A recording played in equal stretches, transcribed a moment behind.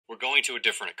going to a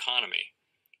different economy,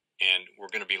 and we're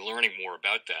going to be learning more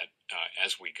about that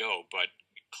as we go. But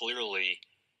clearly,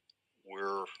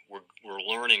 we're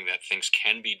learning that things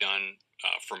can be done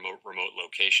from remote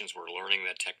locations. We're learning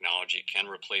that technology can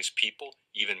replace people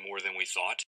even more than we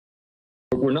thought.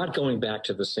 We're not going back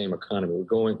to the same economy.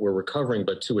 We're recovering,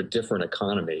 but to a different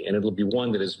economy, and it'll be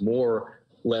one that is more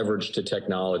leveraged to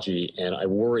technology. And I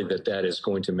worry that that is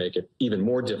going to make it even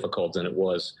more difficult than it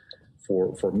was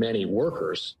for many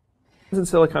workers. In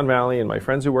Silicon Valley, and my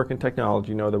friends who work in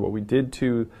technology know that what we did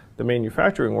to the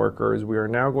manufacturing workers, we are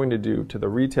now going to do to the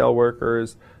retail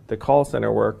workers, the call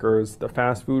center workers, the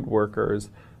fast food workers,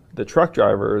 the truck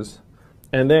drivers,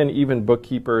 and then even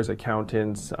bookkeepers,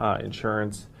 accountants,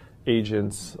 insurance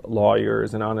agents,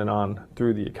 lawyers, and on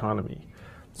through the economy.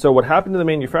 So what happened to the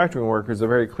manufacturing workers is a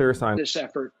very clear sign. This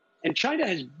effort. And China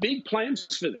has big plans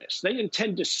for this. They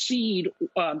intend to seed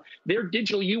their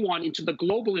digital yuan into the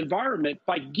global environment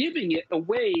by giving it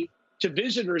away to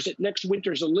visitors at next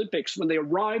winter's Olympics. When they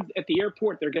arrive at the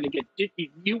airport, they're going to get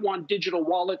yuan digital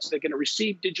wallets. They're going to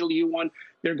receive digital yuan.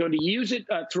 They're going to use it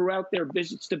throughout their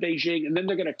visits to Beijing, and then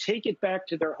they're going to take it back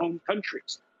to their home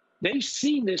countries. They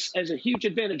see this as a huge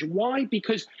advantage. Why?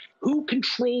 Because who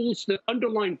controls the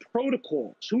underlying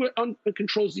protocols, who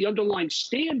controls the underlying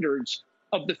standards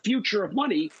of the future of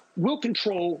money will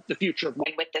control the future of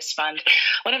money. With this fund,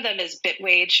 one of them is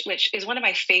Bitwage, which is one of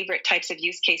my favorite types of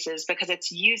use cases because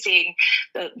it's using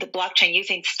the blockchain,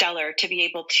 using Stellar to be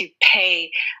able to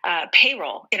pay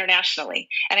payroll internationally.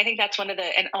 And I think that's one of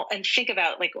the, and think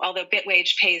about, like, although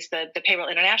Bitwage pays the payroll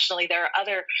internationally, there are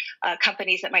other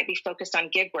companies that might be focused on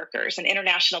gig workers, and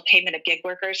international payment of gig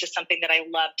workers is something that I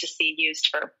love to see used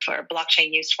for blockchain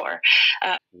used for.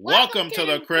 Welcome to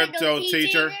the Crypto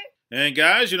Teacher. And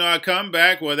guys, I come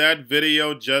back with that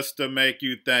video just to make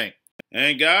you think.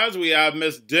 And guys, we have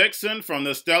Miss Dixon from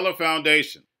the Stellar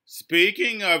Foundation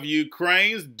speaking of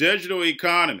Ukraine's digital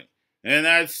economy, and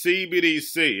that's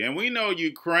Cbdc. And we know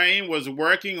Ukraine was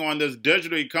working on this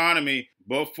digital economy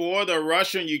before the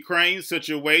Russian-Ukraine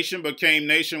situation became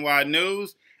nationwide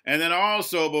news, and then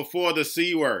also before the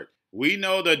C word. We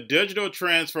know the digital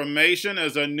transformation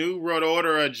is a new world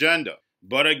order agenda.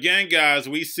 But again, guys,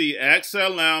 we see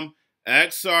XLM,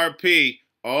 XRP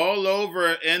all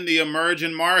over in the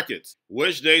emerging markets,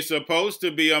 which they supposed to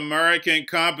be American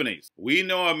companies. We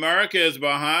know America is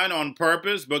behind on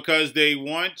purpose because they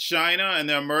want China and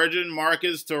the emerging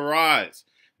markets to rise.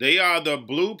 They are the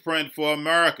blueprint for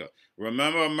America.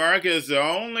 Remember, America is the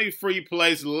only free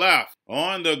place left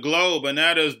on the globe, and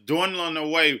that is dwindling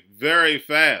away very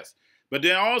fast. But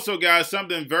then also, guys,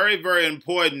 something very, very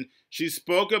important. She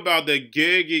spoke about the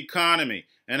gig economy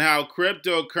and how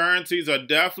cryptocurrencies are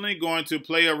definitely going to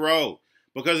play a role.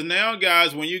 Because now,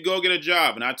 guys, when you go get a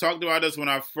job, and I talked about this when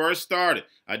I first started,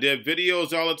 I did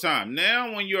videos all the time.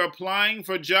 Now, when you're applying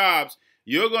for jobs,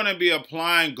 you're going to be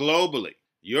applying globally.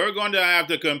 You're going to have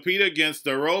to compete against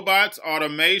the robots,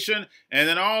 automation, and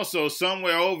then also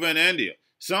somewhere over in India,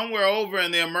 somewhere over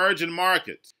in the emerging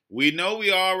markets. We know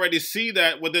we already see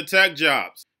that with the tech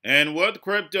jobs. And with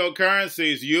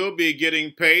cryptocurrencies, you'll be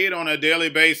getting paid on a daily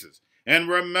basis. And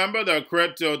remember, the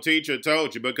Crypto Teacher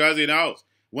told you, because he knows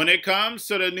when it comes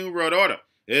to the new world order,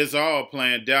 it's all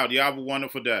planned out. You have a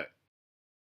wonderful day.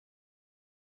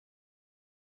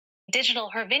 Digital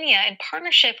Hervinia in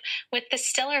partnership with the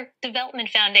Stellar Development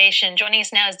Foundation. Joining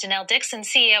us now is Danelle Dixon,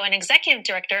 CEO and Executive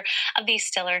Director of the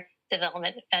Stellar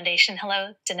Development Foundation.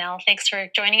 Hello, Danelle. Thanks for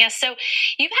joining us. So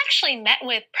you've actually met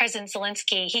with President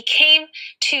Zelensky. He came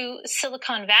to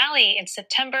Silicon Valley in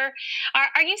September.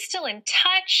 Are you still in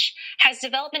touch? Has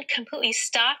development completely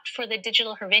stopped for the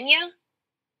Digital Hervinia?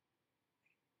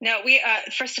 No,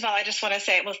 first of all, I just want to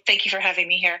say, well, thank you for having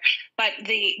me here. But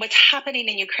what's happening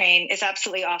in Ukraine is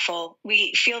absolutely awful.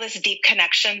 We feel this deep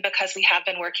connection because we have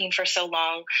been working for so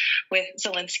long with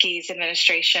Zelensky's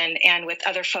administration and with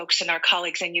other folks and our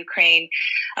colleagues in Ukraine.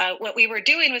 What we were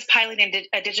doing was piloting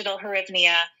a digital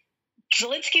hryvnia.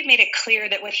 Zelensky made it clear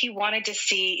that what he wanted to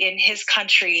see in his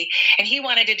country, and he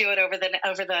wanted to do it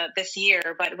over this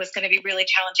year, but it was going to be really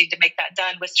challenging to make that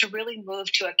done, was to really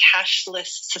move to a cashless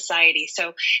society.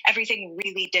 So everything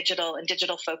really digital and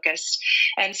digital focused.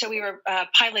 And so we were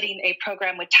piloting a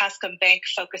program with Tascom Bank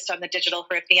focused on the digital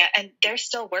hryvnia, and they're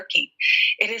still working.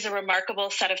 It is a remarkable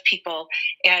set of people,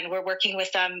 and we're working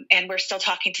with them, and we're still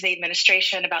talking to the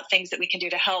administration about things that we can do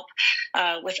to help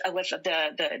with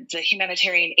the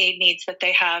humanitarian aid needs that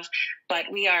they have. But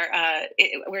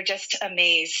we're just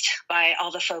amazed by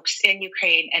all the folks in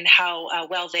Ukraine and how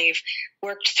well they've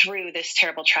worked through this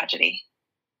terrible tragedy.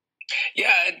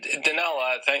 Yeah,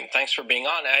 Danelle, thanks for being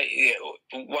on.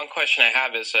 One question I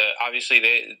have is obviously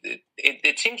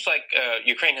it seems like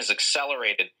Ukraine has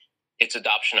accelerated its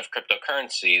adoption of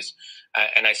cryptocurrencies.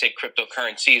 And I say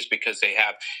cryptocurrencies because they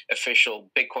have official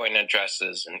Bitcoin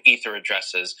addresses and Ether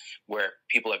addresses where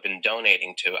people have been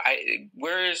donating to.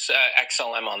 Where is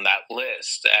XLM on that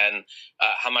list, and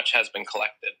how much has been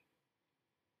collected?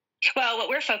 Well, what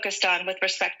we're focused on with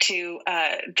respect to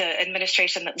the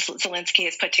administration that Zelensky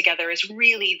has put together is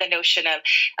really the notion of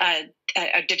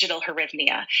a digital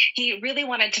hryvnia. He really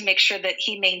wanted to make sure that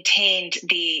he maintained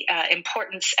the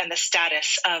importance and the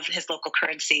status of his local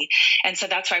currency. And so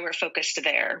that's why we're focused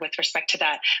there with respect to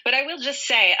that. But I will just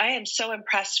say, I am so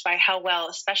impressed by how well,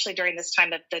 especially during this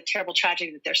time of the terrible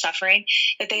tragedy that they're suffering,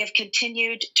 that they have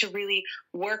continued to really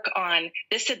work on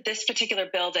this particular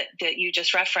bill that you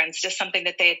just referenced is something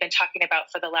that they had been talking about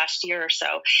for the last year or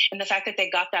so. And the fact that they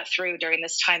got that through during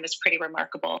this time is pretty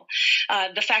remarkable.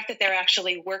 The fact that they're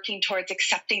actually working towards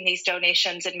accepting these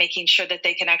donations and making sure that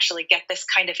they can actually get this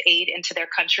kind of aid into their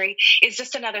country is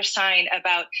just another sign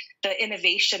about the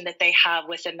innovation that they have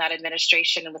within that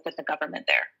administration and within the government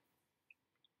there.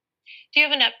 Do you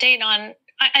have an update on,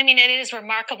 I mean, it is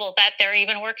remarkable that they're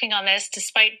even working on this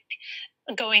despite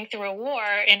going through a war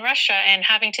in Russia and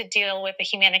having to deal with a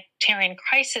humanitarian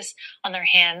crisis on their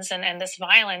hands and this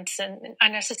violence and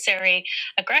unnecessary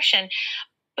aggression.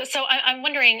 But so I'm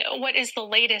wondering, what is the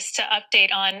latest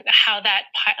update on how that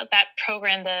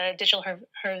program, the Digital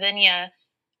Hryvnia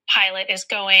pilot, is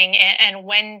going, and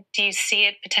when do you see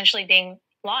it potentially being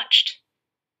launched?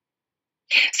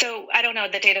 So I don't know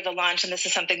the date of the launch, and this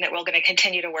is something that we're going to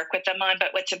continue to work with them on. But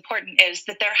what's important is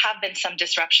that there have been some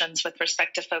disruptions with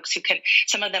respect to folks who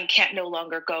some of them can't no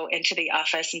longer go into the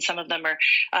office, and some of them are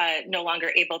no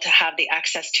longer able to have the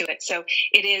access to it. So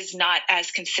it is not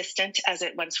as consistent as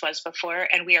it once was before,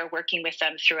 and we are working with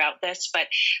them throughout this. But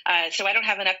so I don't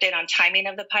have an update on timing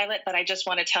of the pilot, but I just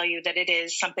want to tell you that it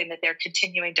is something that they're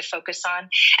continuing to focus on.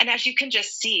 And as you can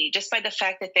just see, just by the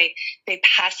fact that they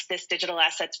passed this digital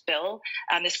assets bill,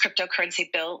 this cryptocurrency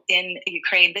bill in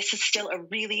Ukraine, this is still a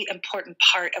really important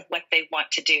part of what they want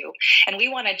to do. And we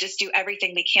want to just do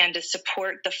everything we can to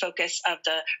support the focus of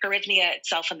the hryvnia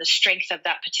itself and the strength of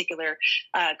that particular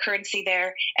currency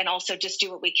there, and also just do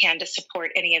what we can to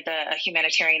support any of the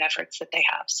humanitarian efforts that they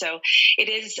have. So it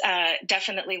is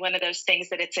definitely one of those things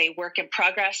that it's a work in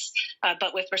progress,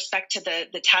 but with respect to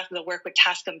the work with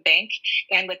Tascam Bank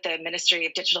and with the Ministry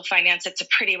of Digital Finance, it's a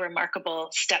pretty remarkable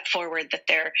step forward that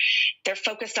they're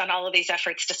focused on all of these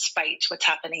efforts despite what's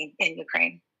happening in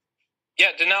Ukraine. Yeah,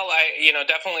 Danelle,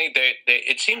 definitely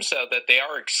it seems so that they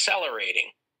are accelerating,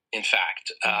 in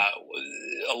fact,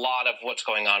 a lot of what's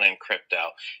going on in crypto,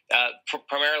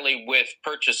 primarily with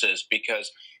purchases,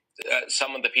 because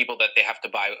some of the people that they have to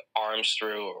buy arms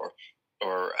through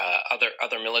or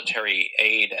other military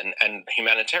aid and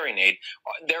humanitarian aid,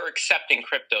 they're accepting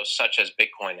cryptos such as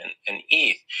Bitcoin and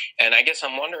ETH. And I guess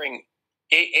I'm wondering,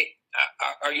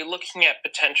 are you looking at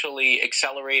potentially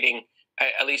accelerating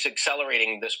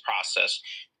this process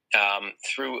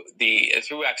through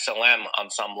XLM on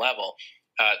some level,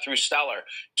 through Stellar,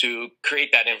 to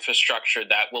create that infrastructure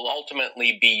that will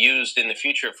ultimately be used in the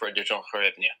future for a digital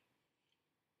hryvnia?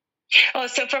 Well,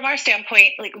 so from our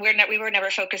standpoint, we were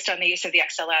never focused on the use of the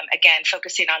XLM. Again,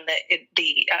 focusing on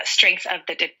the strength of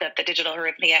the digital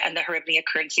hryvnia and the hryvnia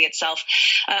currency itself.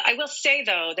 I will say,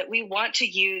 though, that we want to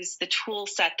use the tool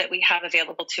set that we have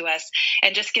available to us.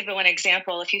 And just give one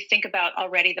example, if you think about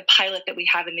already the pilot that we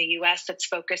have in the U.S. that's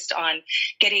focused on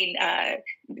getting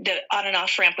the on and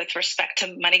off ramp with respect to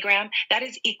MoneyGram, that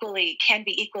is can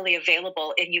be equally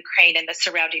available in Ukraine and the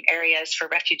surrounding areas for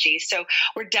refugees. So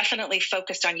we're definitely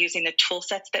focused on using the tool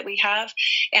sets that we have.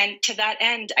 And to that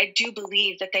end, I do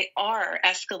believe that they are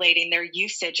escalating their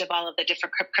usage of all of the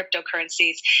different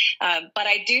cryptocurrencies. But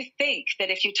I do think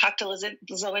that if you talk to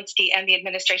Zelensky and the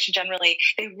administration generally,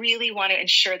 they really want to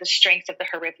ensure the strength of the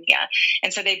hryvnia.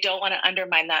 And so they don't want to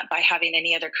undermine that by having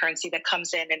any other currency that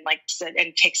comes in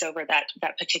and takes over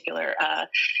that particular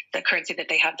the currency that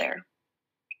they have there.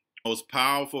 Most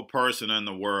powerful person in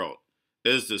the world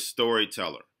is the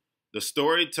storyteller. The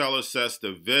storyteller sets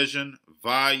the vision,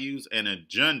 values, and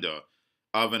agenda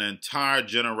of an entire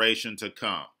generation to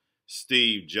come.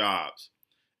 Steve Jobs.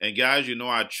 And guys,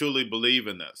 I truly believe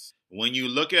in this. When you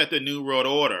look at the New World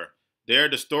Order, they're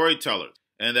the storytellers.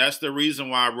 And that's the reason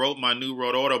why I wrote my New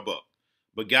World Order book.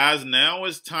 But guys, now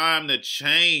it's time to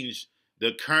change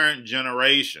the current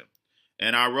generation.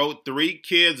 And I wrote 3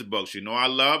 kids' books. I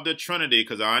love the Trinity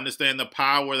because I understand the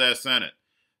power that's in it.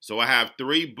 So I have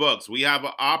 3 books. We have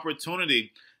an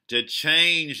opportunity to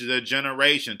change the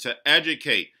generation, to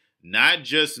educate not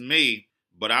just me,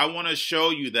 but I want to show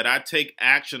you that I take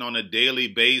action on a daily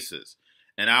basis.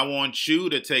 And I want you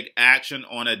to take action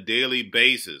on a daily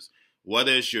basis.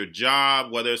 Whether it's your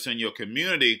job, whether it's in your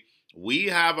community, we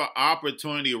have an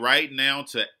opportunity right now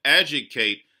to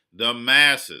educate the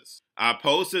masses. I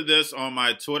posted this on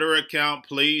my Twitter account.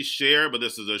 Please share, but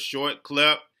this is a short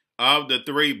clip of the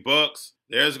 3 books.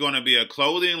 There's going to be a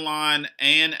clothing line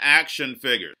and action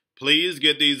figures. Please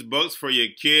get these books for your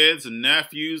kids,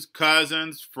 nephews,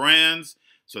 cousins, friends,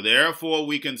 so therefore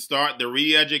we can start the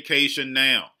re-education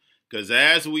now. Because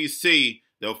as we see,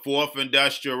 the 4th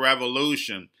Industrial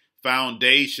Revolution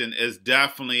foundation is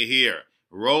definitely here.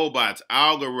 Robots,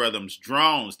 algorithms,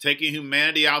 drones, taking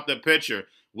humanity out the picture.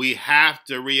 We have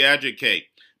to re-educate.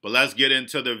 But let's get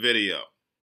into the video.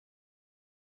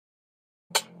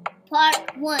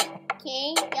 Part 1.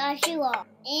 King Joshua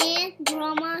and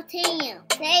Grandma Tam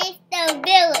save the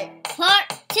village. Part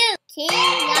 2. King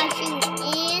Joshua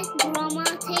and Grandma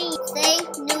Tam save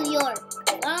New York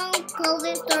from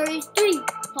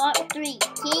COVID-33. Part 3.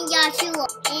 King Joshua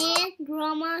and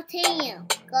Grandma Tam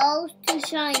goes to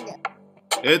China.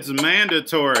 It's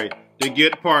mandatory to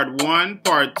get part 1,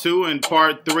 part 2, and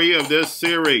part 3 of this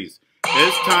series.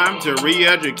 It's time to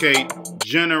re-educate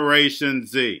Generation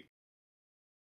Z.